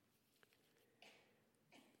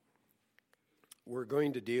We're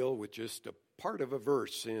going to deal with just a part of a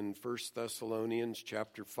verse in 1 Thessalonians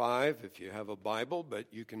chapter 5, if you have a Bible, but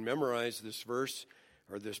you can memorize this verse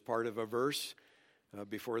or this part of a verse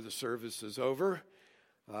before the service is over.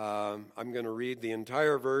 I'm going to read the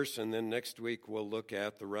entire verse, and then next week we'll look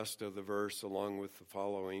at the rest of the verse along with the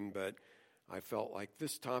following, but I felt like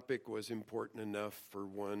this topic was important enough for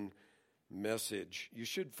one message. You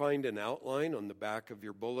should find an outline on the back of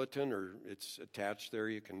your bulletin, or it's attached there.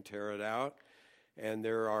 You can tear it out. And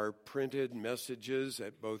there are printed messages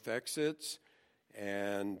at both exits,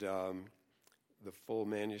 and the full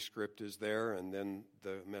manuscript is there, and then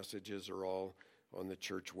the messages are all on the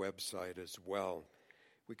church website as well.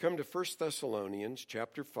 We come to 1 Thessalonians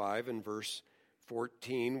chapter 5 and verse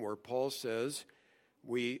 14, where Paul says,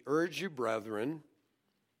 "We urge you, brethren,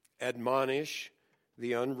 admonish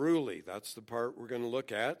the unruly." That's the part we're going to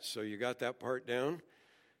look at, so you got that part down?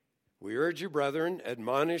 "We urge you, brethren,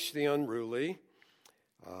 admonish the unruly,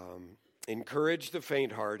 encourage the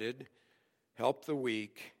faint-hearted, help the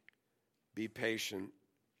weak, be patient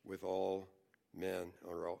with all men,"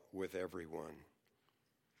 or with everyone.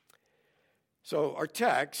 So our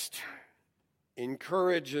text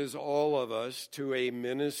encourages all of us to a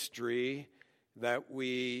ministry that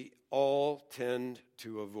we all tend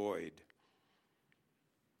to avoid.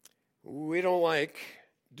 We don't like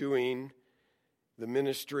doing the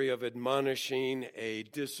ministry of admonishing a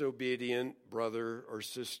disobedient brother or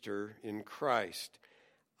sister in Christ.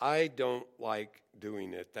 I don't like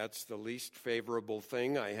doing it. That's the least favorable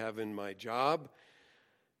thing I have in my job.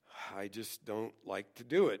 I just don't like to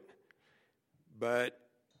do it. But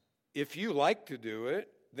if you like to do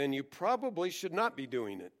it, then you probably should not be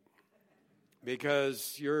doing it,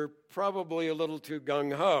 because you're probably a little too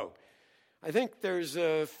gung-ho. I think there's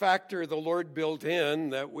a factor the Lord built in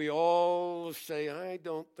that we all say, I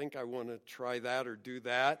don't think I want to try that or do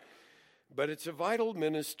that. But it's a vital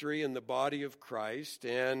ministry in the body of Christ,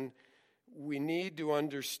 and we need to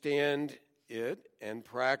understand it and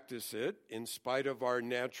practice it in spite of our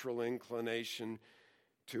natural inclination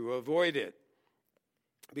to avoid it.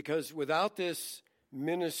 Because without this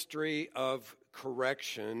ministry of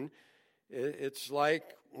correction, it's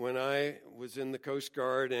like when I was in the Coast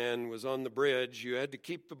Guard and was on the bridge, you had to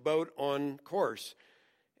keep the boat on course.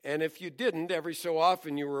 And if you didn't, every so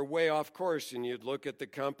often you were way off course, and you'd look at the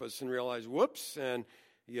compass and realize, whoops, and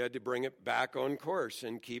you had to bring it back on course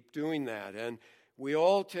and keep doing that. And we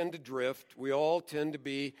all tend to drift. We all tend to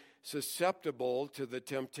be susceptible to the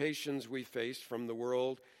temptations we face from the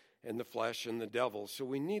world and the flesh and the devil. So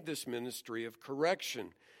we need this ministry of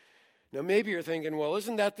correction. Now, maybe you're thinking, well,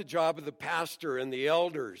 isn't that the job of the pastor and the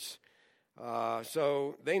elders?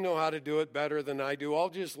 So they know how to do it better than I do. I'll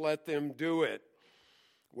just let them do it.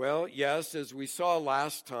 Well, yes, as we saw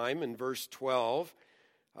last time in verse 12,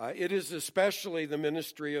 it is especially the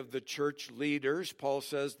ministry of the church leaders. Paul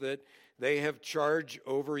says that they have charge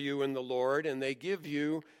over you in the Lord, and they give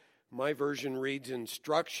you, my version reads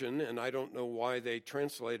instruction, and I don't know why they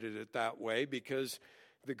translated it that way, because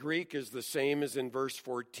the Greek is the same as in verse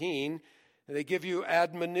 14. They give you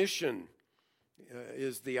admonition,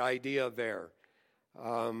 is the idea there.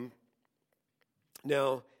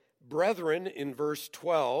 Now, brethren in verse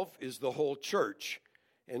 12 is the whole church.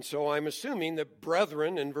 And so I'm assuming that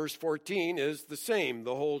brethren in verse 14 is the same.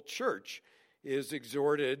 The whole church is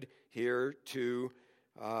exhorted here to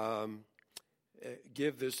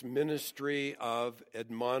give this ministry of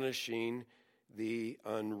admonishing the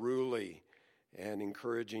unruly and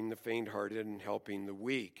encouraging the faint-hearted and helping the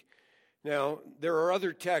weak. Now, there are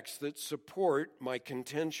other texts that support my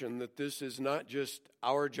contention that this is not just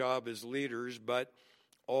our job as leaders, but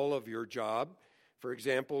all of your job. For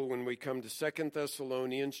example, when we come to 2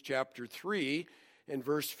 Thessalonians chapter 3 and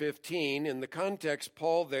verse 15, in the context,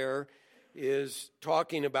 Paul there is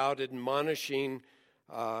talking about admonishing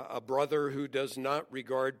a brother who does not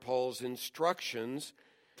regard Paul's instructions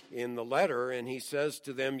in the letter, and he says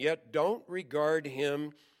to them, "Yet don't regard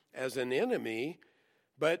him as an enemy,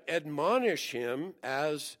 but admonish him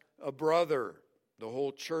as a brother." The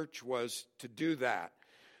whole church was to do that.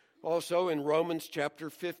 Also in Romans chapter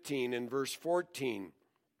 15 and verse 14,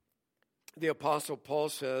 the Apostle Paul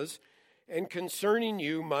says, "And concerning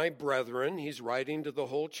you, my brethren," he's writing to the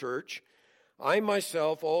whole church, "I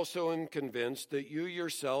myself also am convinced that you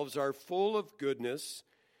yourselves are full of goodness,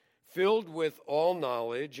 filled with all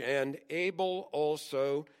knowledge, and able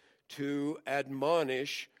also to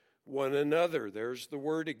admonish one another." There's the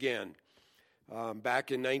word again.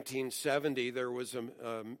 Back in 1970, there was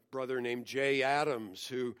a brother named Jay Adams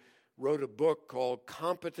who wrote a book called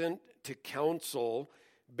Competent to Counsel,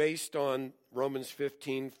 based on Romans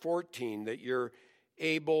 15:14, that you're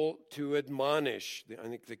able to admonish. I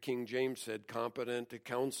think the King James said competent to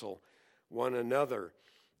counsel one another.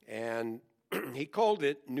 And he called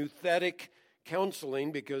it nouthetic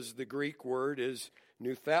counseling because the Greek word is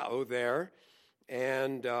noutheo there.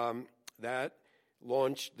 And that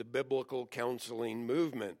launched the biblical counseling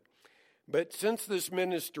movement. But since this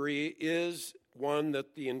ministry is one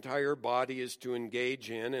that the entire body is to engage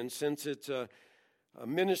in, and since it's a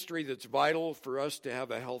ministry that's vital for us to have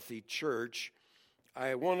a healthy church,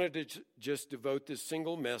 I wanted to just devote this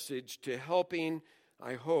single message to helping,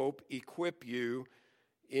 I hope, equip you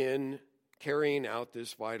in carrying out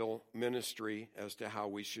this vital ministry as to how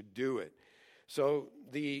we should do it. So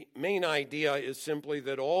the main idea is simply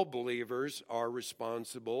that all believers are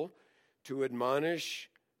responsible to admonish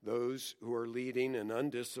those who are leading an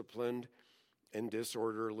undisciplined and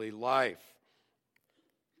disorderly life.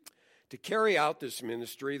 To carry out this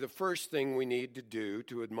ministry, the first thing we need to do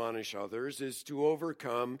to admonish others is to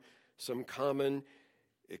overcome some common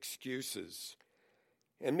excuses.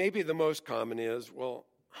 And maybe the most common is, well,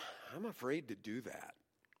 I'm afraid to do that.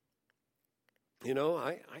 You know,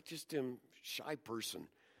 I just am a shy person,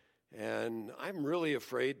 and I'm really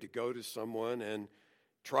afraid to go to someone and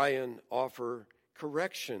try and offer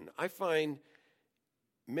correction. I find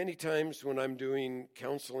many times when I'm doing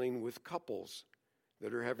counseling with couples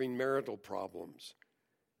that are having marital problems,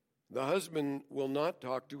 the husband will not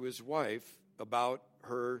talk to his wife about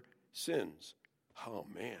her sins. Oh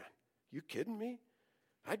man, you kidding me?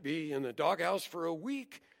 I'd be in the doghouse for a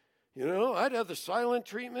week. You know, I'd have the silent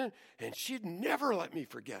treatment and she'd never let me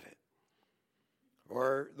forget it.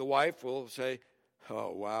 Or the wife will say,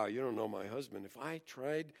 oh wow, you don't know my husband. If I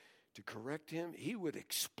tried to correct him, he would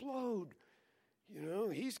explode. You know,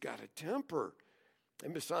 he's got a temper.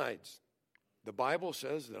 And besides, the Bible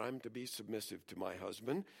says that I'm to be submissive to my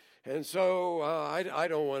husband. And so I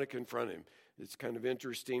don't want to confront him. It's kind of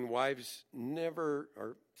interesting. Wives never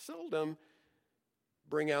or seldom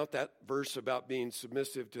bring out that verse about being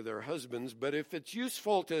submissive to their husbands. But if it's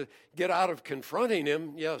useful to get out of confronting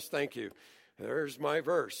him, yes, thank you. There's my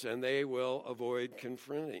verse. And they will avoid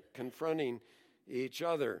confronting each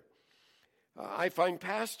other. I find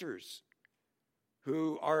pastors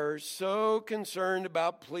who are so concerned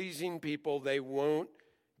about pleasing people, they won't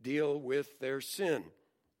deal with their sin.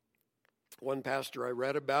 One pastor I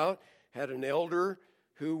read about had an elder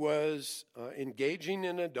who was engaging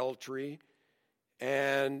in adultery,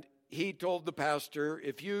 and he told the pastor,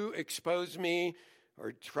 if you expose me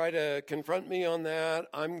or try to confront me on that,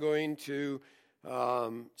 I'm going to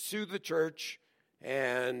sue the church.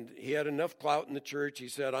 And he had enough clout in the church. He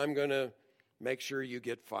said, I'm going to make sure you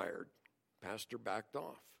get fired. Pastor backed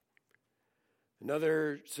off.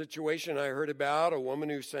 Another situation I heard about, a woman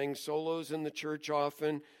who sang solos in the church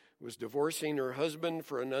often, was divorcing her husband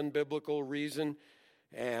for an unbiblical reason,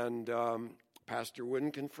 and pastor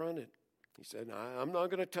wouldn't confront it. He said, I'm not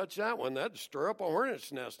going to touch that one. That'd stir up a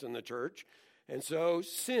hornet's nest in the church. And so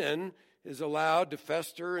sin is allowed to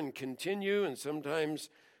fester and continue, and sometimes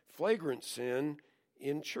flagrant sin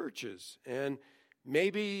in churches. And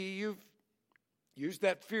maybe you've used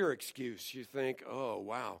that fear excuse. You think, oh,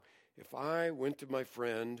 wow, if I went to my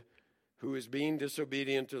friend who is being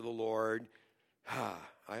disobedient to the Lord,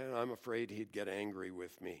 I'm afraid he'd get angry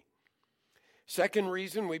with me. Second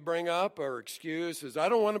reason we bring up our excuse is I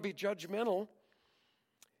don't want to be judgmental.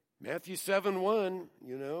 Matthew 7:1,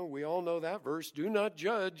 you know, we all know that verse. Do not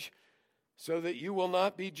judge so that you will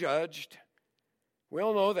not be judged. We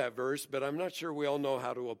all know that verse, but I'm not sure we all know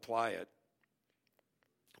how to apply it.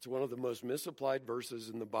 It's one of the most misapplied verses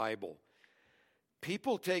in the Bible.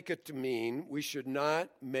 People take it to mean we should not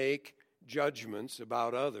make judgments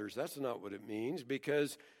about others. That's not what it means,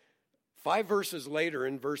 because 5 verses later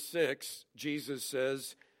in verse 6, Jesus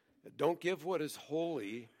says, don't give what is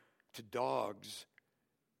holy to dogs,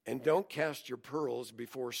 and don't cast your pearls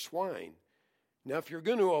before swine. Now, if you're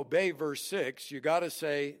going to obey verse 6, you got to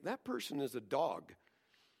say, that person is a dog,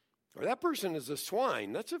 or that person is a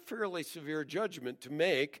swine. That's a fairly severe judgment to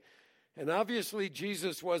make. And obviously,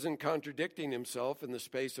 Jesus wasn't contradicting himself in the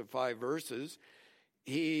space of 5 verses.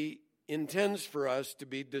 He intends for us to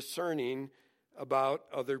be discerning about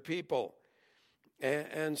other people.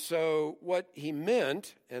 And so what he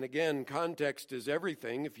meant, and again, context is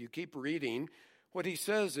everything. If you keep reading, what he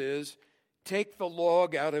says is, take the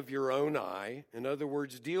log out of your own eye. In other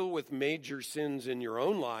words, deal with major sins in your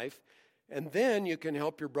own life, and then you can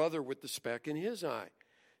help your brother with the speck in his eye.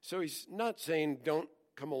 So he's not saying don't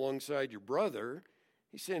come alongside your brother.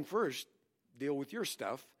 He's saying first, deal with your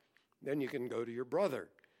stuff, then you can go to your brother.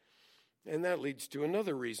 And that leads to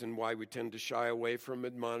another reason why we tend to shy away from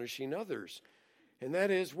admonishing others. And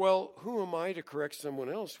that is, well, who am I to correct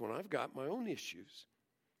someone else when I've got my own issues?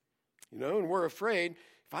 And we're afraid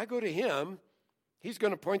if I go to him, he's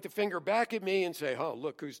going to point the finger back at me and say, oh,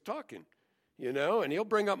 look who's talking, and he'll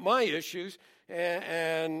bring up my issues,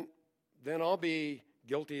 and then I'll be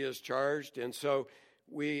guilty as charged. And so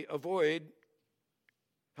we avoid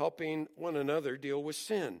helping one another deal with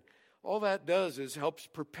sin. All that does is helps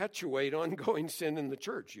perpetuate ongoing sin in the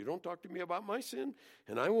church. You don't talk to me about my sin,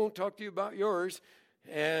 and I won't talk to you about yours,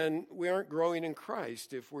 and we aren't growing in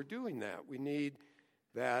Christ if we're doing that. We need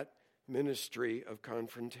that ministry of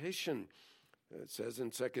confrontation. It says in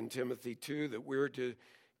 2 Timothy 2 that we're to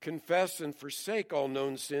confess and forsake all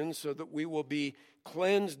known sins so that we will be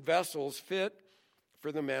cleansed vessels fit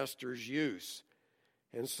for the master's use.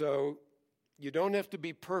 And so you don't have to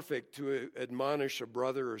be perfect to admonish a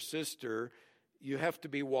brother or sister. You have to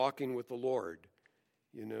be walking with the Lord,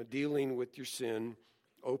 dealing with your sin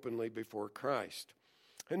openly before Christ.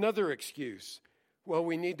 Another excuse, well,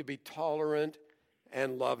 we need to be tolerant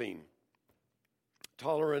and loving.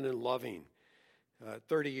 Tolerant and loving.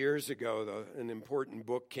 30 years ago, an important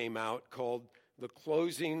book came out called The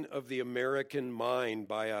Closing of the American Mind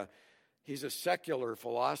by he's a secular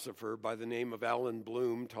philosopher by the name of Alan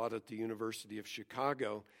Bloom, taught at the University of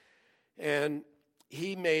Chicago. And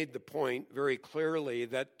he made the point very clearly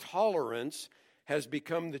that tolerance has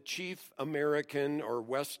become the chief American or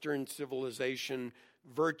Western civilization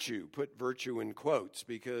virtue. Put virtue in quotes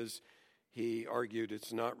because he argued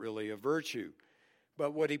it's not really a virtue.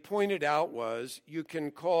 But what he pointed out was if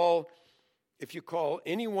you call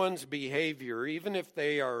anyone's behavior, even if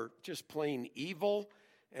they are just plain evil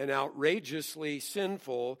and outrageously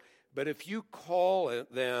sinful, but if you call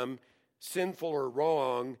them sinful or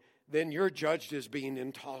wrong, then you're judged as being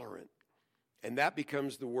intolerant. And that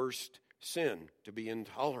becomes the worst sin, to be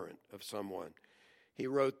intolerant of someone. He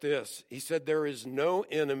wrote this. He said, there is no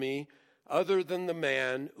enemy other than the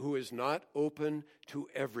man who is not open to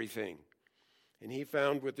everything. And he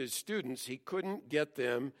found with his students, he couldn't get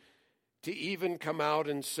them to even come out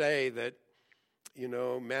and say that,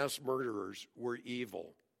 mass murderers were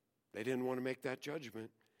evil. They didn't want to make that judgment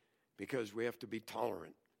because we have to be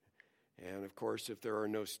tolerant. And of course, if there are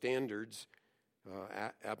no standards,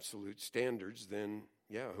 absolute standards, then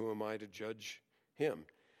who am I to judge him?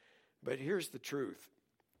 But here's the truth.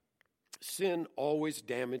 Sin always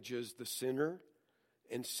damages the sinner,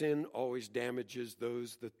 and sin always damages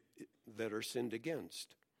those that are sinned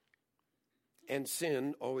against. And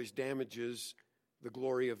sin always damages the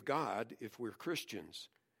glory of God if we're Christians.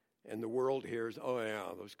 And the world hears, oh yeah,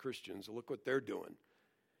 those Christians, look what they're doing.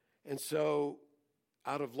 And so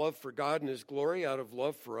out of love for God and his glory, out of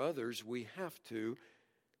love for others, we have to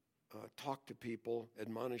talk to people,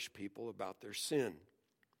 admonish people about their sin.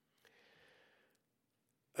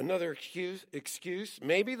 Another excuse,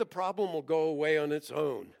 maybe the problem will go away on its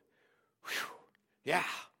own. Whew, yeah.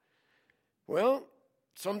 Well,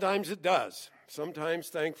 sometimes it does. Sometimes,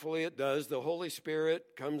 thankfully, it does. The Holy Spirit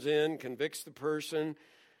comes in, convicts the person,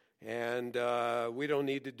 and we don't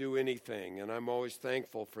need to do anything. And I'm always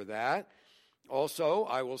thankful for that. Also,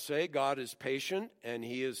 I will say God is patient, and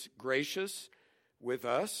he is gracious with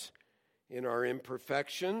us in our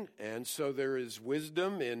imperfection. And so there is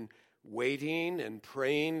wisdom in waiting and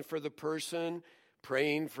praying for the person,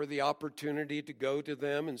 praying for the opportunity to go to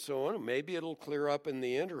them and so on. Maybe it'll clear up in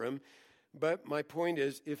the interim. But my point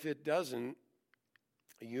is, if it doesn't,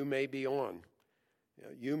 you may be on.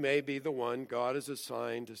 You may be the one God has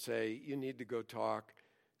assigned to say, you need to go talk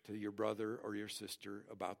to your brother or your sister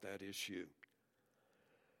about that issue.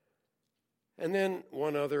 And then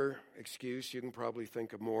one other excuse, you can probably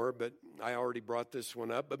think of more, but I already brought this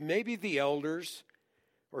one up. But maybe the elders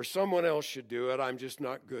or someone else should do it. I'm just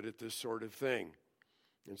not good at this sort of thing.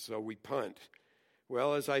 And so we punt.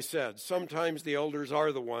 Well, as I said, sometimes the elders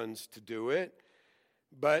are the ones to do it.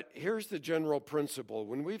 But here's the general principle.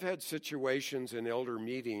 When we've had situations in elder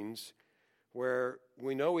meetings where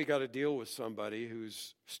we know we got to deal with somebody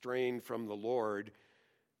who's straying from the Lord,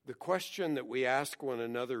 the question that we ask one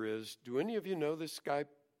another is, do any of you know this guy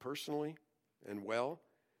personally and well?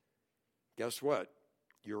 Guess what?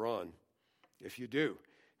 You're on, if you do.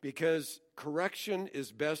 Because correction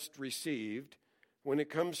is best received when it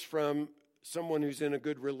comes from someone who's in a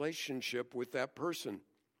good relationship with that person.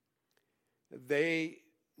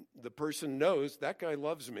 The person knows that guy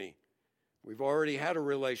loves me. We've already had a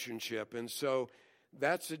relationship, and so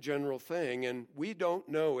that's a general thing. And we don't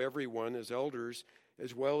know everyone as elders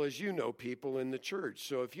as well as you know people in the church.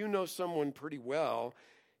 So if you know someone pretty well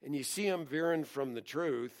and you see them veering from the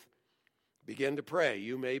truth, begin to pray.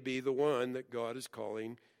 You may be the one that God is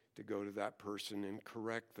calling to go to that person and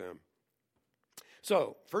correct them.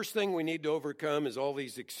 So, first thing we need to overcome is all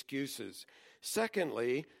these excuses.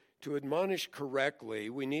 Secondly, to admonish correctly,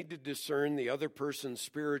 we need to discern the other person's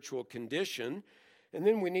spiritual condition, and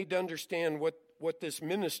then we need to understand what this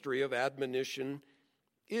ministry of admonition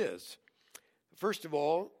is. First of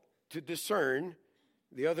all, to discern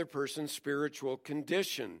the other person's spiritual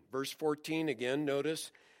condition. Verse 14 again,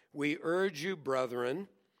 notice, we urge you, brethren,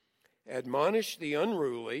 admonish the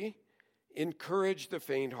unruly, encourage the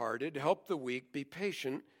faint-hearted, help the weak, be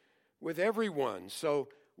patient with everyone. So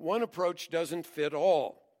one approach doesn't fit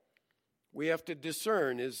all. We have to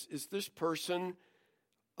discern, is this person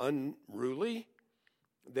unruly?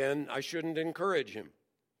 Then I shouldn't encourage him.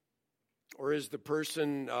 Or is the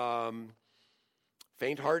person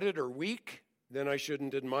faint-hearted or weak? Then I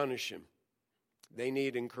shouldn't admonish him. They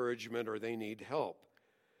need encouragement or they need help.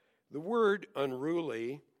 The word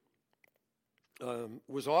unruly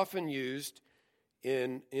was often used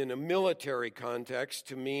in a military context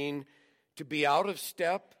to mean to be out of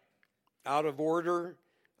step, out of order,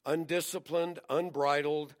 undisciplined,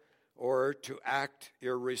 unbridled, or to act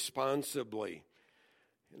irresponsibly.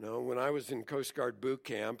 You know, when I was in Coast Guard boot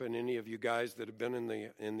camp, and any of you guys that have been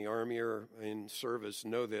in the Army or in service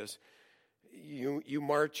know this, you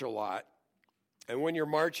march a lot. And when you're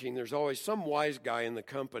marching, there's always some wise guy in the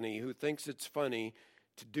company who thinks it's funny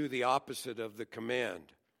to do the opposite of the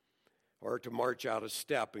command, or to march out of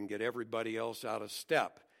step and get everybody else out of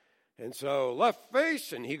step. And so, left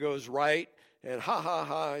face, and he goes right, and ha, ha,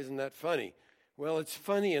 ha, isn't that funny? Well, it's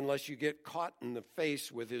funny unless you get caught in the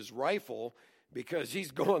face with his rifle, because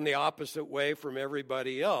he's going the opposite way from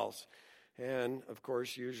everybody else. And, of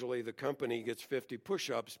course, usually the company gets 50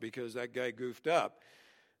 push-ups because that guy goofed up.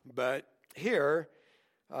 But here,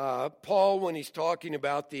 Paul, when he's talking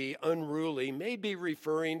about the unruly, may be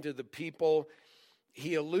referring to the people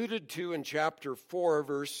he alluded to in chapter 4,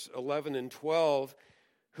 verse 11 and 12,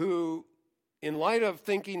 who, in light of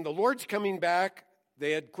thinking the Lord's coming back,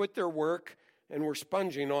 they had quit their work and were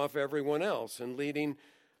sponging off everyone else and leading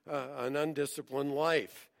an undisciplined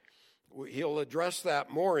life. He'll address that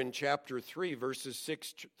more in chapter 3, verses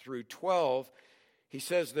 6 through 12. He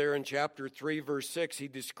says there in chapter 3, verse 6, he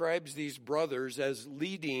describes these brothers as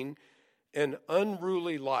leading an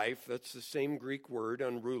unruly life. That's the same Greek word,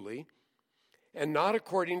 unruly. And not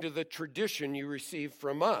according to the tradition you received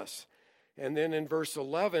from us. And then in verse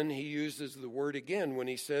 11, he uses the word again when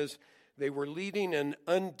he says they were leading an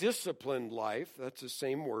undisciplined life. That's the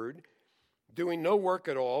same word. Doing no work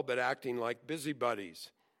at all, but acting like busybodies.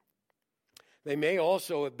 They may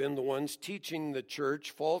also have been the ones teaching the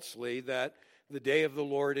church falsely that the day of the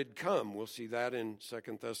Lord had come. We'll see that in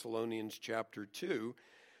 2 Thessalonians chapter 2.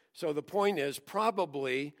 So the point is,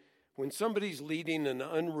 probably when somebody's leading an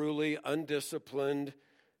unruly, undisciplined,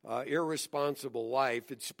 irresponsible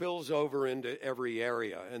life, it spills over into every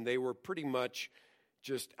area, and they were pretty much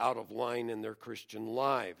just out of line in their Christian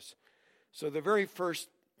lives. So the very first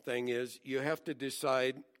thing is you have to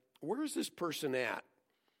decide, where is this person at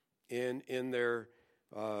in their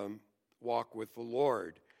walk with the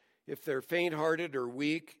Lord? If they're faint-hearted or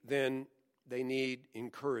weak, then they need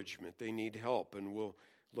encouragement. They need help, and we'll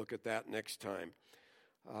look at that next time.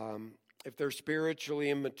 If they're spiritually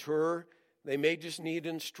immature, they may just need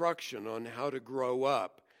instruction on how to grow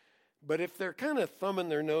up. But if they're kind of thumbing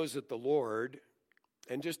their nose at the Lord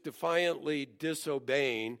and just defiantly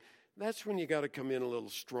disobeying, that's when you got to come in a little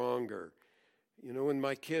stronger. You know, when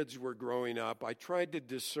my kids were growing up, I tried to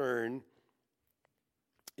discern,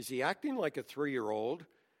 is he acting like a 3-year-old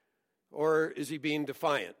or is he being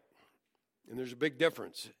defiant? And there's a big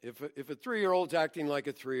difference. If a 3-year-old's acting like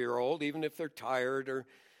a 3-year-old, even if they're tired or,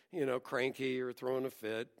 you know, cranky or throwing a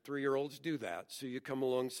fit, 3-year-olds do that. So you come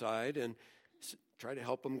alongside and try to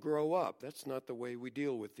help them grow up. That's not the way we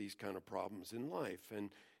deal with these kind of problems in life, and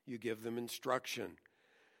you give them instruction.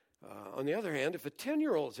 On the other hand, if a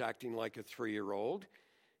 10-year-old's acting like a 3-year-old,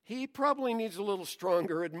 he probably needs a little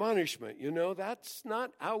stronger admonishment. You know, that's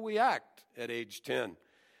not how we act at age 10.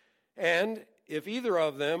 And if either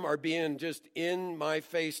of them are being just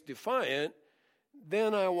in-my-face defiant,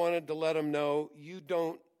 then I wanted to let them know, you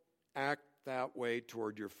don't act that way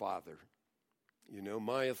toward your father. You know,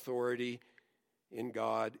 my authority in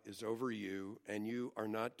God is over you, and you are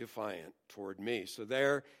not defiant toward me. So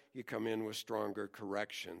there you come in with stronger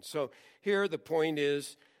correction. So here the point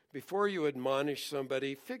is, before you admonish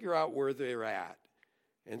somebody, figure out where they're at.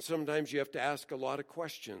 And sometimes you have to ask a lot of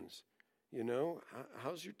questions. You know,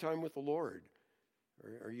 how's your time with the Lord?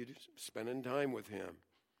 Are you spending time with him?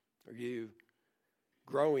 Are you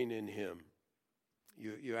growing in him?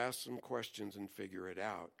 You ask some questions and figure it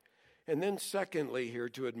out. And then secondly, here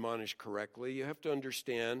to admonish correctly, you have to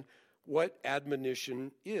understand what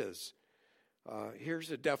admonition is.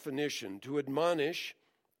 Here's a definition. To admonish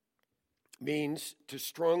means to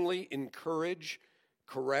strongly encourage,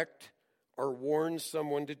 correct, or warn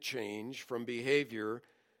someone to change from behavior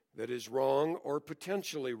that is wrong or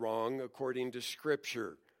potentially wrong according to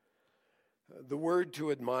Scripture. The word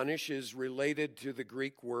to admonish is related to the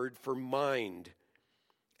Greek word for mind.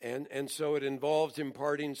 And so it involves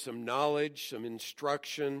imparting some knowledge, some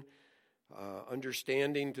instruction,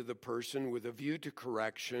 understanding to the person with a view to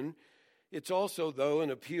correction. It's also, though, an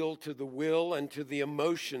appeal to the will and to the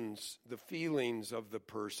emotions, the feelings of the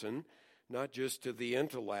person, not just to the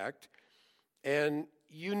intellect. And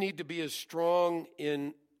you need to be as strong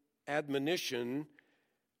in admonition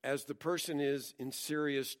as the person is in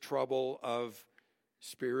serious trouble of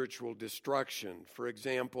spiritual destruction. For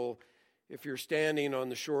example, if you're standing on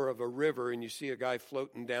the shore of a river and you see a guy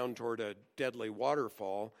floating down toward a deadly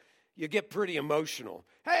waterfall, you get pretty emotional.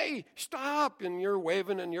 Hey, stop! And you're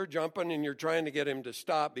waving and you're jumping and you're trying to get him to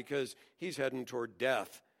stop because he's heading toward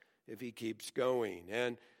death if he keeps going.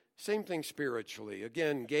 And same thing spiritually.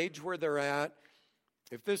 Again, gauge where they're at.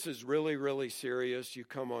 If this is really, really serious, you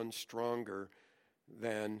come on stronger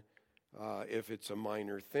than if it's a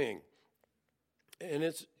minor thing. And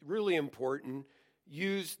it's really important.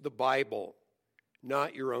 Use the Bible,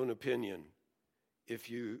 not your own opinion, if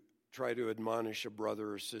you try to admonish a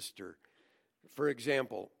brother or sister. For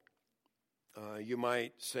example, you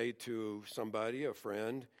might say to somebody, a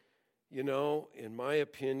friend, you know, in my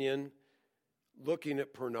opinion, looking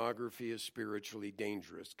at pornography is spiritually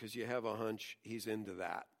dangerous because you have a hunch he's into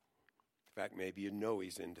that. In fact, maybe you know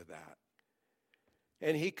he's into that.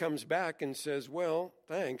 And he comes back and says, well,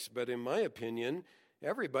 thanks, but in my opinion,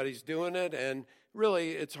 everybody's doing it, and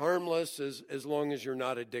really it's harmless as long as you're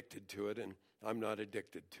not addicted to it, and I'm not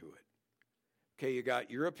addicted to it. Okay, you got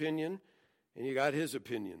your opinion, and you got his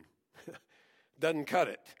opinion. Doesn't cut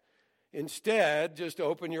it. Instead, just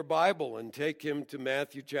open your Bible and take him to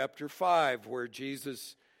Matthew chapter 5, where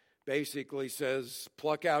Jesus basically says,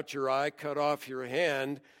 pluck out your eye, cut off your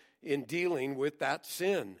hand in dealing with that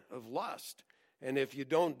sin of lust. And if you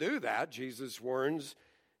don't do that, Jesus warns,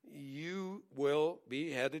 you will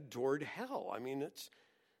be headed toward hell. I mean, it's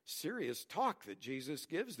serious talk that Jesus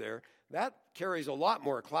gives there. That carries a lot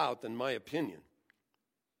more clout than my opinion.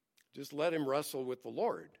 Just let him wrestle with the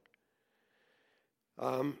Lord.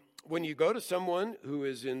 When you go to someone who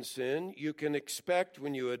is in sin, you can expect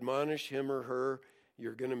when you admonish him or her,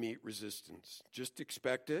 you're going to meet resistance. Just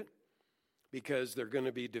expect it, because they're going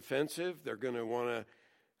to be defensive. They're going to want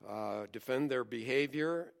to defend their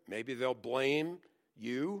behavior. Maybe they'll blame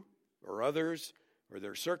you or others or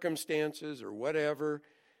their circumstances or whatever,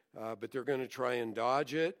 but they're going to try and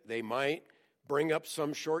dodge it. They might bring up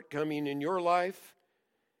some shortcoming in your life,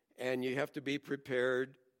 and you have to be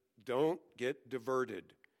prepared. Don't get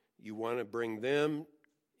diverted. You want to bring them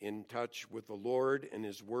in touch with the Lord and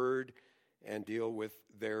His Word and deal with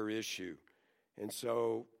their issue. And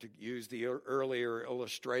so, to use the earlier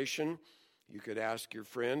illustration, you could ask your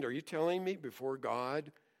friend, are you telling me before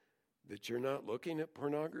God that you're not looking at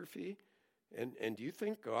pornography? And do you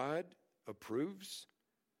think God approves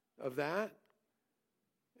of that?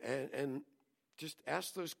 And just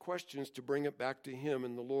ask those questions to bring it back to Him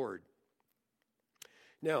and the Lord.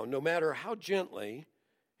 Now, no matter how gently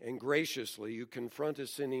and graciously you confront a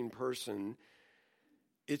sinning person,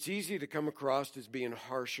 it's easy to come across as being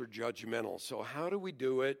harsh or judgmental. So how do we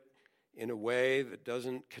do it in a way that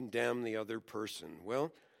doesn't condemn the other person?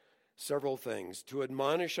 Well, several things. To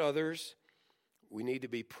admonish others, we need to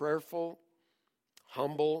be prayerful,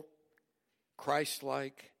 humble,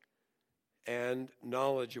 Christ-like, and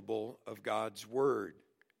knowledgeable of God's Word.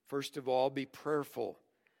 First of all, be prayerful.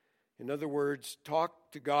 In other words,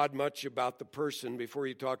 talk to God much about the person before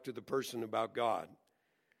you talk to the person about God.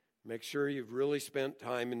 Make sure you've really spent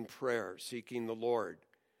time in prayer, seeking the Lord.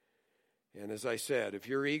 And as I said, if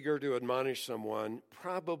you're eager to admonish someone,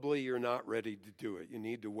 probably you're not ready to do it. You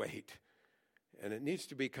need to wait. And it needs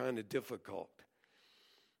to be kind of difficult.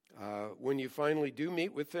 When you finally do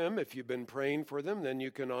meet with them, if you've been praying for them, then you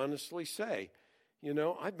can honestly say, you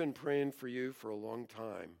know, I've been praying for you for a long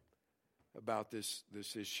time about this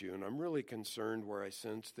issue, and I'm really concerned where I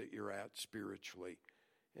sense that you're at spiritually.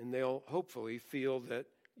 And they'll hopefully feel that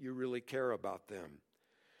you really care about them.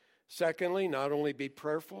 Secondly, not only be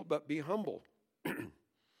prayerful, but be humble.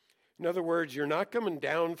 In other words, you're not coming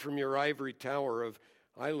down from your ivory tower of,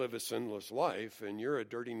 I live a sinless life, and you're a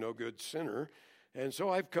dirty, no-good sinner, and so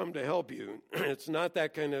I've come to help you. It's not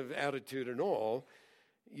that kind of attitude at all.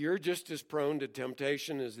 You're just as prone to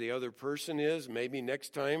temptation as the other person is. Maybe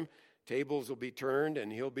next time tables will be turned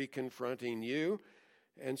and he'll be confronting you.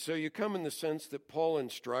 And so you come in the sense that Paul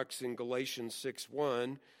instructs in Galatians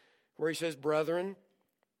 6:1, where he says, "Brethren,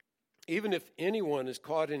 even if anyone is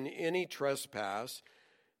caught in any trespass,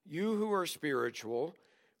 you who are spiritual,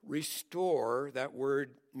 restore," that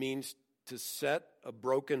word means to set a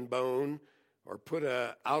broken bone or put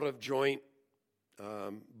a out-of-joint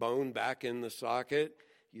bone back in the socket.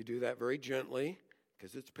 You do that very gently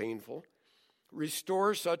because it's painful.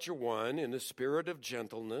 "Restore such a one in a spirit of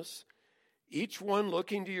gentleness, each one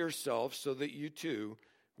looking to yourself so that you too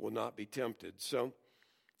will not be tempted." So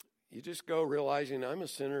you just go realizing I'm a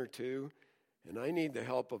sinner too, and I need the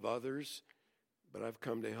help of others, but I've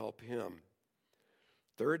come to help him.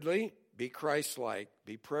 Thirdly, be Christ-like.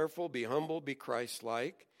 Be prayerful, be humble, be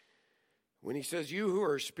Christ-like. When he says you who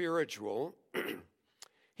are spiritual,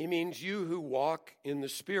 he means you who walk in the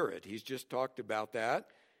Spirit. He's just talked about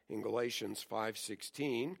that in Galatians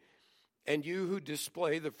 5:16. And you who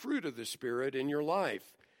display the fruit of the Spirit in your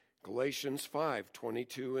life. Galatians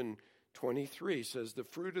 5:22 and 23 says the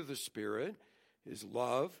fruit of the Spirit is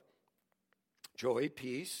love, joy,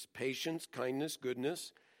 peace, patience, kindness,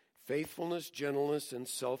 goodness, faithfulness, gentleness, and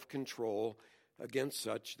self-control. Against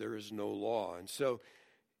such there is no law. And so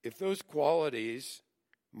if those qualities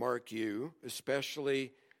mark you,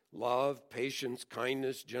 especially love, patience,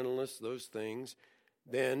 kindness, gentleness, those things,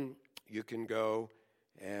 then you can go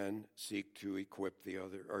and seek to equip the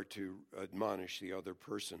other, or to admonish the other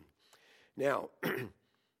person. Now,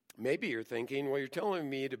 maybe you're thinking, well, you're telling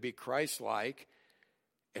me to be Christ-like,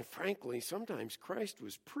 and frankly, sometimes Christ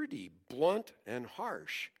was pretty blunt and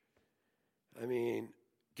harsh. I mean,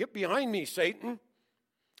 get behind me, Satan,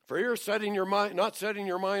 for you're setting your mind, not setting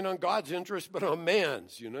your mind on God's interest, but on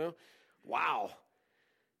man's, Wow.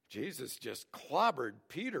 Jesus just clobbered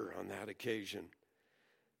Peter on that occasion.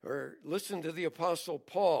 Or listen to the Apostle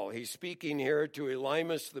Paul. He's speaking here to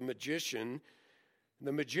Elymas the magician.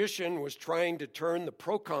 The magician was trying to turn the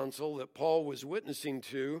proconsul that Paul was witnessing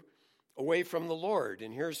to away from the Lord.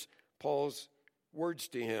 And here's Paul's words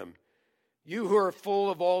to him. "You who are full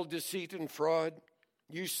of all deceit and fraud,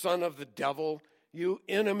 you son of the devil, you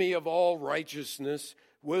enemy of all righteousness,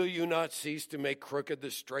 will you not cease to make crooked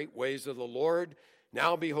the straight ways of the Lord?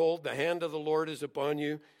 Now behold, the hand of the Lord is upon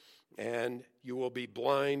you, and you will be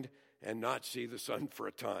blind and not see the sun for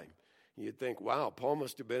a time." You'd think, wow, Paul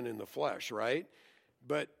must have been in the flesh, right?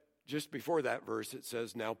 But just before that verse, it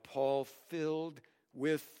says, "Now Paul, filled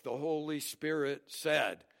with the Holy Spirit,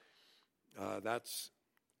 said." That's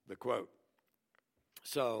the quote.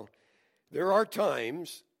 So there are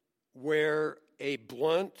times where a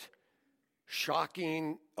blunt,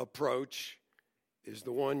 shocking approach is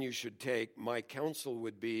the one you should take. My counsel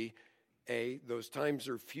would be, A, those times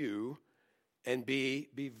are few, and B,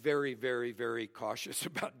 be very, very, very cautious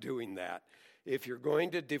about doing that. If you're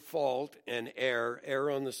going to default and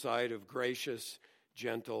err on the side of gracious,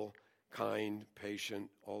 gentle, kind,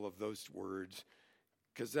 patient, all of those words,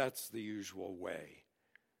 because that's the usual way.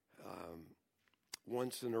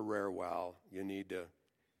 Once in a rare while, you need to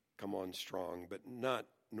come on strong, but not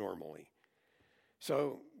normally.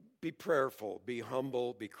 So be prayerful, be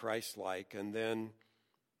humble, be Christ-like, and then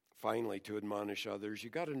finally to admonish others.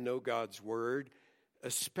 You got to know God's word,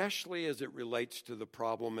 especially as it relates to the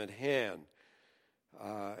problem at hand.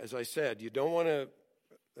 As I said, you don't want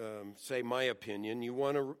to say my opinion. You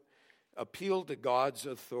want to appeal to God's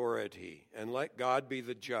authority and let God be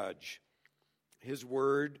the judge. His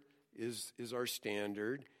word is our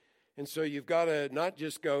standard. And so you've got to not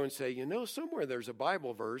just go and say, somewhere there's a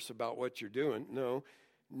Bible verse about what you're doing. No,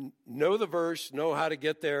 know the verse, know how to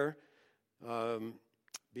get there,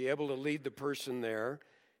 be able to lead the person there,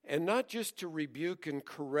 and not just to rebuke and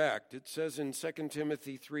correct. It says in 2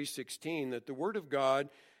 Timothy 3:16 that the word of God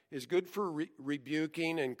is good for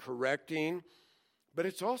rebuking and correcting, but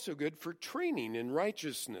it's also good for training in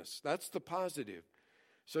righteousness. That's the positive.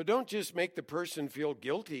 So don't just make the person feel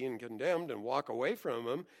guilty and condemned and walk away from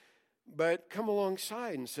them, but come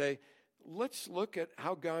alongside and say, let's look at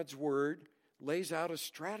how God's word lays out a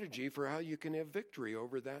strategy for how you can have victory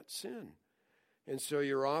over that sin. And so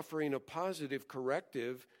you're offering a positive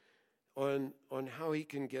corrective on how he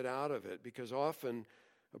can get out of it, because often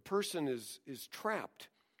a person is trapped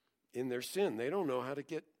in their sin. They don't know how to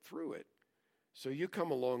get through it. So you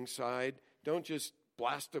come alongside, don't just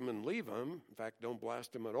blast them and leave them. In fact, don't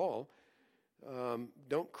blast them at all.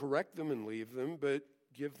 Don't correct them and leave them, but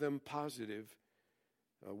give them positive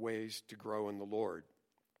ways to grow in the Lord.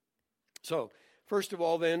 So, first of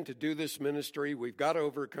all, then, to do this ministry, we've got to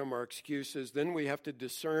overcome our excuses. Then we have to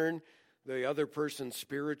discern the other person's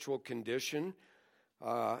spiritual condition,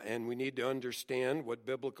 and we need to understand what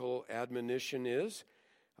biblical admonition is.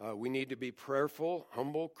 We need to be prayerful,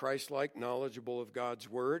 humble, Christ-like, knowledgeable of God's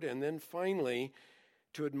word. And then finally,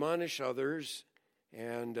 to admonish others.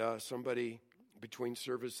 And somebody between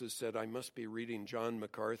services said, I must be reading John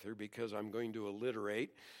MacArthur because I'm going to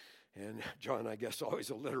alliterate. And John, I guess, always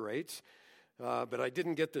alliterates. But I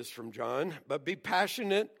didn't get this from John. But be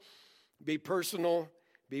passionate, be personal,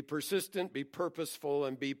 be persistent, be purposeful,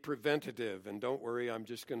 and be preventative. And don't worry, I'm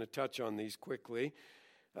just going to touch on these quickly.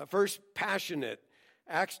 First, passionate.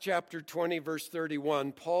 Acts chapter 20, verse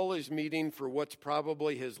 31. Paul is meeting for what's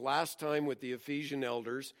probably his last time with the Ephesian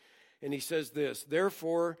elders. And he says this,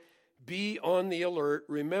 therefore, be on the alert,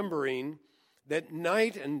 remembering that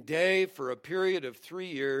night and day for a period of 3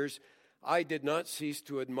 years, I did not cease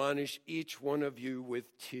to admonish each one of you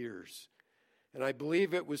with tears. And I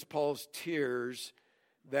believe it was Paul's tears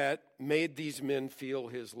that made these men feel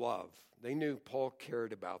his love. They knew Paul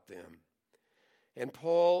cared about them. And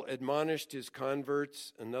Paul admonished his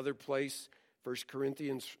converts. Another place, 1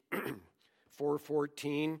 Corinthians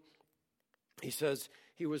 4:14, he says,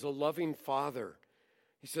 he was a loving father.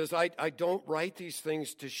 He says, I don't write these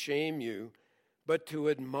things to shame you, but to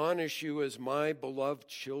admonish you as my beloved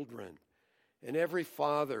children. And every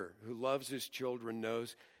father who loves his children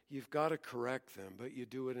knows you've got to correct them, but you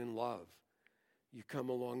do it in love. You come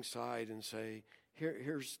alongside and say,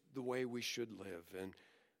 here's the way we should live, and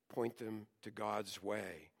point them to God's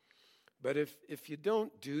way. But if you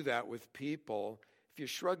don't do that with people, if you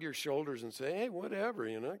shrug your shoulders and say, hey, whatever,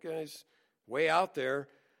 guys, way out there,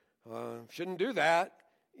 shouldn't do that,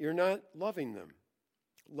 you're not loving them.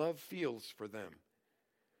 Love feels for them.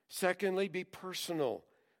 Secondly, be personal.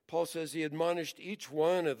 Paul says he admonished each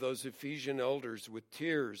one of those Ephesian elders with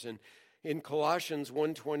tears. And in Colossians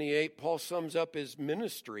 1:28, Paul sums up his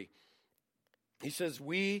ministry. He says,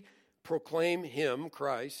 we proclaim him,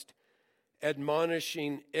 Christ,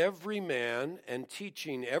 admonishing every man and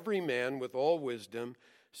teaching every man with all wisdom,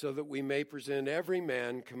 so that we may present every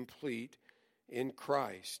man complete in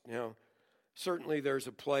Christ. Now, certainly there's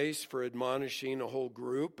a place for admonishing a whole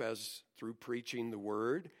group as through preaching the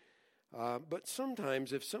word. But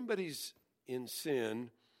sometimes if somebody's in sin,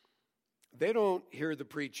 they don't hear the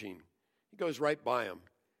preaching. It goes right by them.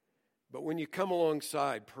 But when you come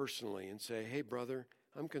alongside personally and say, hey, brother,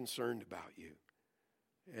 I'm concerned about you,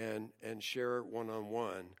 and share it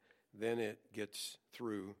one-on-one, then it gets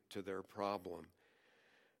through to their problem.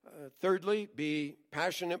 Thirdly, be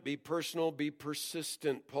passionate, be personal, be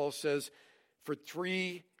persistent. Paul says for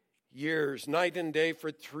 3 years, night and day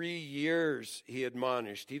for 3 years, he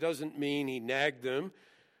admonished. He doesn't mean he nagged them.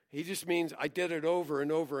 He just means I did it over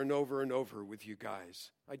and over and over and over with you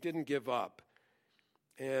guys. I didn't give up.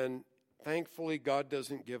 And thankfully, God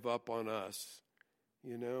doesn't give up on us.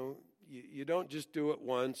 You don't just do it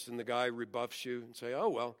once and the guy rebuffs you and say, oh,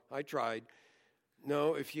 well, I tried.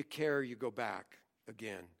 No, if you care, you go back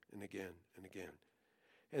again and again and again.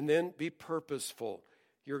 And then be purposeful.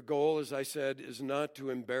 Your goal, as I said, is not to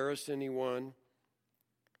embarrass anyone.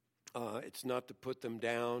 It's not to put them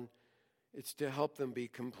down. It's to help them be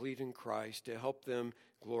complete in Christ, to help them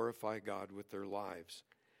glorify God with their lives.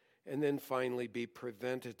 And then finally, be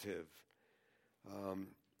preventative.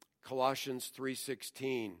 Colossians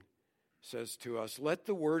 3:16 says to us, let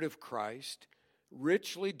the word of Christ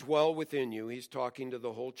richly dwell within you. He's talking to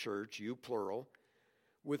the whole church, you plural,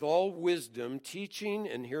 with all wisdom, teaching,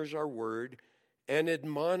 and here's our word, and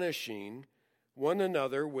admonishing one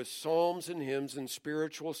another with psalms and hymns and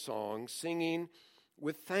spiritual songs, singing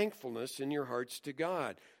with thankfulness in your hearts to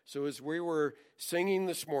God. So as we were singing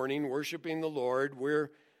this morning, worshiping the Lord,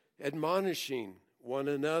 we're admonishing one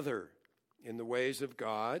another in the ways of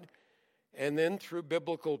God. And then through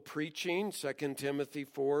biblical preaching, 2 Timothy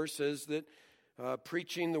 4 says that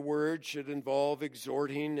preaching the word should involve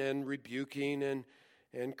exhorting and rebuking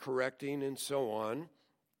and correcting and so on.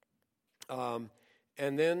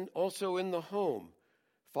 And then also in the home,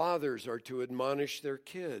 fathers are to admonish their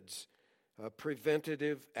kids.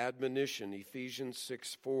 Preventative admonition, Ephesians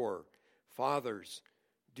 6:4. Fathers,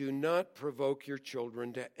 do not provoke your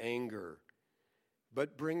children to anger,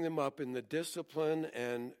 but bring them up in the discipline,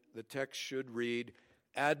 and the text should read,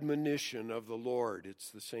 admonition of the Lord. It's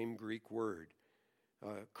the same Greek word.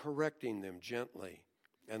 Correcting them gently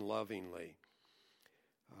and lovingly.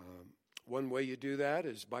 One way you do that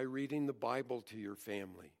is by reading the Bible to your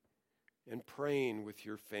family and praying with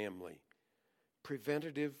your family.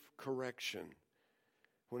 Preventative correction.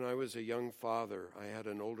 When I was a young father, I had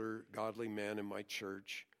an older godly man in my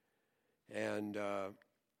church, and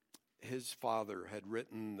his father had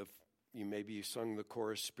written maybe you sung the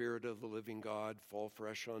chorus, Spirit of the Living God, Fall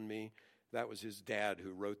Fresh on Me. That was his dad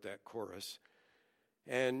who wrote that chorus.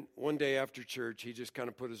 And one day after church, he just kind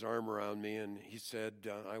of put his arm around me, and he said,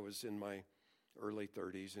 I was in my early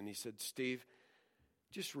 30s, and he said, Steve,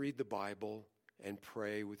 just read the Bible and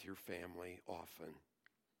pray with your family often.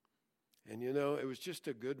 And it was just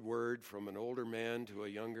a good word from an older man to a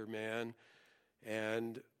younger man.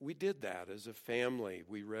 And we did that as a family.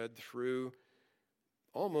 We read through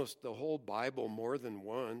almost the whole Bible more than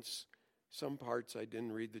once. Some parts I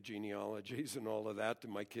didn't read the genealogies and all of that to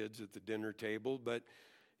my kids at the dinner table. But,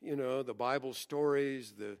 the Bible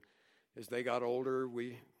stories, as they got older,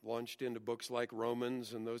 we launched into books like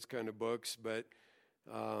Romans and those kind of books. But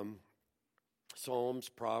Psalms,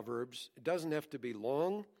 Proverbs, it doesn't have to be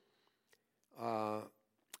long.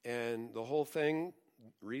 And the whole thing,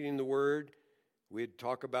 reading the Word, we'd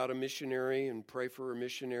talk about a missionary and pray for a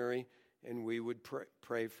missionary, and we would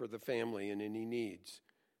pray for the family and any needs.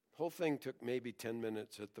 The whole thing took maybe 10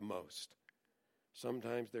 minutes at the most.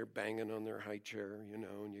 Sometimes they're banging on their high chair,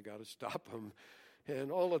 and you got to stop them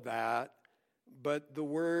and all of that. But the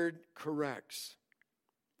Word corrects,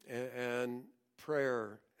 and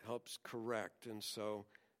prayer helps correct, and so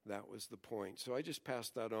that was the point. So I just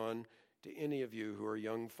passed that on to any of you who are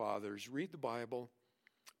young fathers. Read the Bible,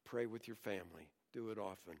 pray with your family. Do it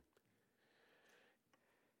often.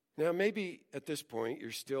 Now, maybe at this point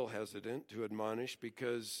you're still hesitant to admonish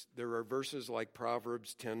because there are verses like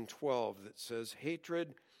Proverbs 10:12 that says,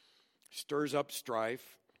 hatred stirs up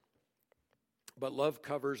strife, but love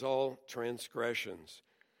covers all transgressions.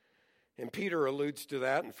 And Peter alludes to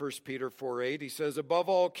that in 1 Peter 4:8. He says, above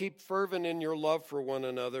all, keep fervent in your love for one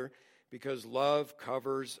another, because love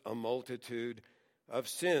covers a multitude of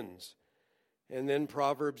sins. And then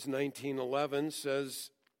Proverbs 19:11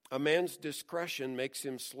 says, a man's discretion makes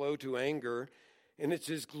him slow to anger, and it's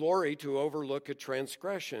his glory to overlook a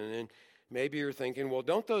transgression. And maybe you're thinking, well,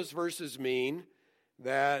 don't those verses mean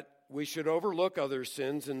that we should overlook other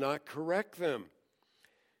sins and not correct them?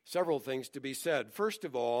 Several things to be said. First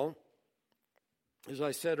of all, as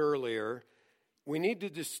I said earlier, we need to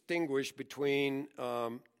distinguish between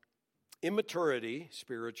immaturity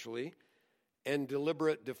spiritually and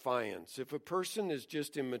deliberate defiance. If a person is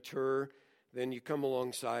just immature, then you come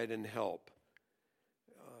alongside and help.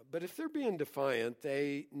 But if they're being defiant,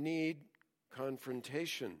 they need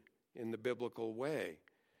confrontation in the biblical way.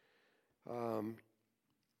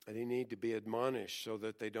 They need to be admonished so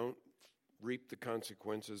that they don't reap the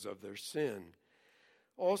consequences of their sin.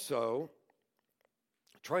 Also,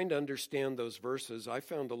 trying to understand those verses, I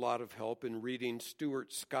found a lot of help in reading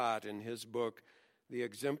Stuart Scott in his book, The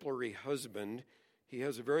Exemplary Husband. He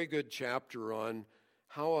has a very good chapter on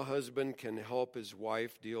how a husband can help his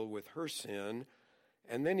wife deal with her sin,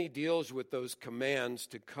 and then he deals with those commands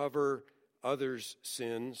to cover others'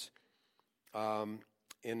 sins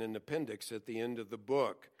in an appendix at the end of the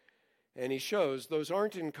book. And he shows those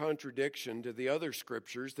aren't in contradiction to the other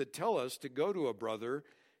scriptures that tell us to go to a brother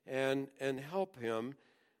and help him,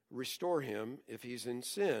 restore him if he's in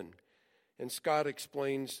sin. And Scott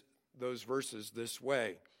explains those verses this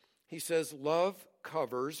way. He says, love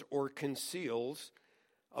covers or conceals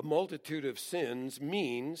a multitude of sins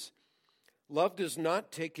means love does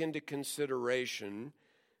not take into consideration,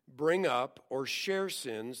 bring up, or share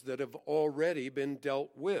sins that have already been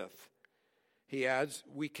dealt with. He adds,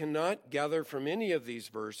 we cannot gather from any of these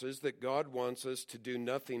verses that God wants us to do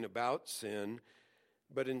nothing about sin,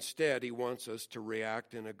 but instead he wants us to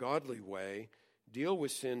react in a godly way, deal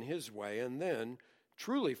with sin his way, and then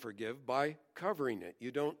truly forgive by covering it.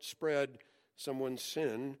 You don't spread someone's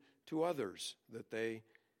sin to others that they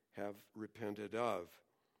have repented of.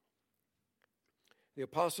 The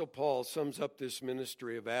Apostle Paul sums up this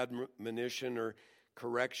ministry of admonition or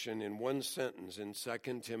correction in one sentence in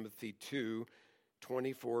 2 Timothy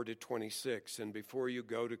 2:24-26. And before you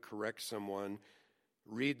go to correct someone,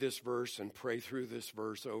 read this verse and pray through this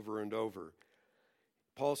verse over and over.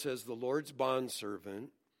 Paul says, the Lord's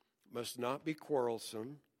bondservant must not be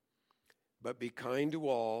quarrelsome, but be kind to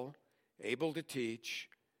all, able to teach,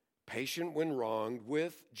 patient when wronged,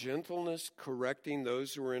 with gentleness correcting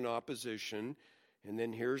those who are in opposition. And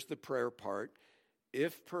then here's the prayer part.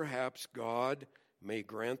 If perhaps God may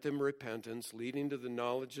grant them repentance, leading to the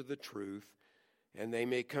knowledge of the truth, and they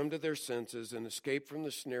may come to their senses and escape from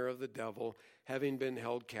the snare of the devil, having been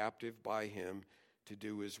held captive by him to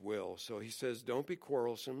do his will. So he says, don't be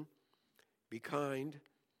quarrelsome, be kind,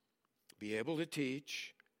 be able to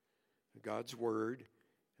teach God's word,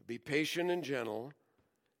 be patient and gentle,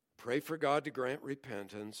 pray for God to grant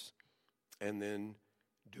repentance, and then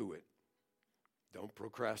do it. Don't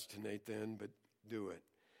procrastinate then, but do it.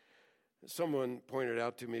 Someone pointed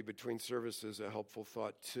out to me between services a helpful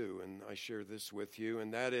thought too, and I share this with you,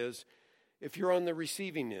 and that is, If you're on the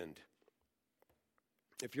receiving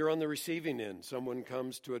end, someone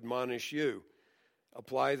comes to admonish you,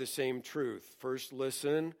 apply the same truth. First,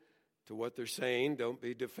 listen to what they're saying. Don't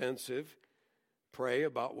be defensive. Pray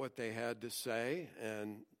about what they had to say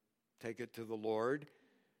and take it to the Lord.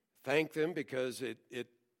 Thank them because it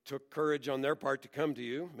took courage on their part to come to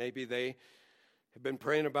you. Maybe they have been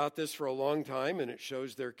praying about this for a long time and it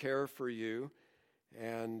shows their care for you.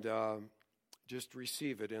 And just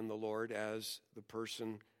receive it in the Lord as the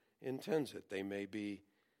person intends it. They may be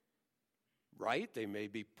right, they may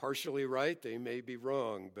be partially right, they may be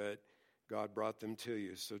wrong, but God brought them to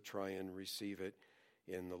you, so try and receive it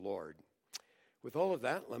in the Lord. With all of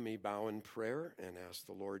that, let me bow in prayer and ask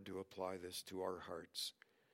the Lord to apply this to our hearts.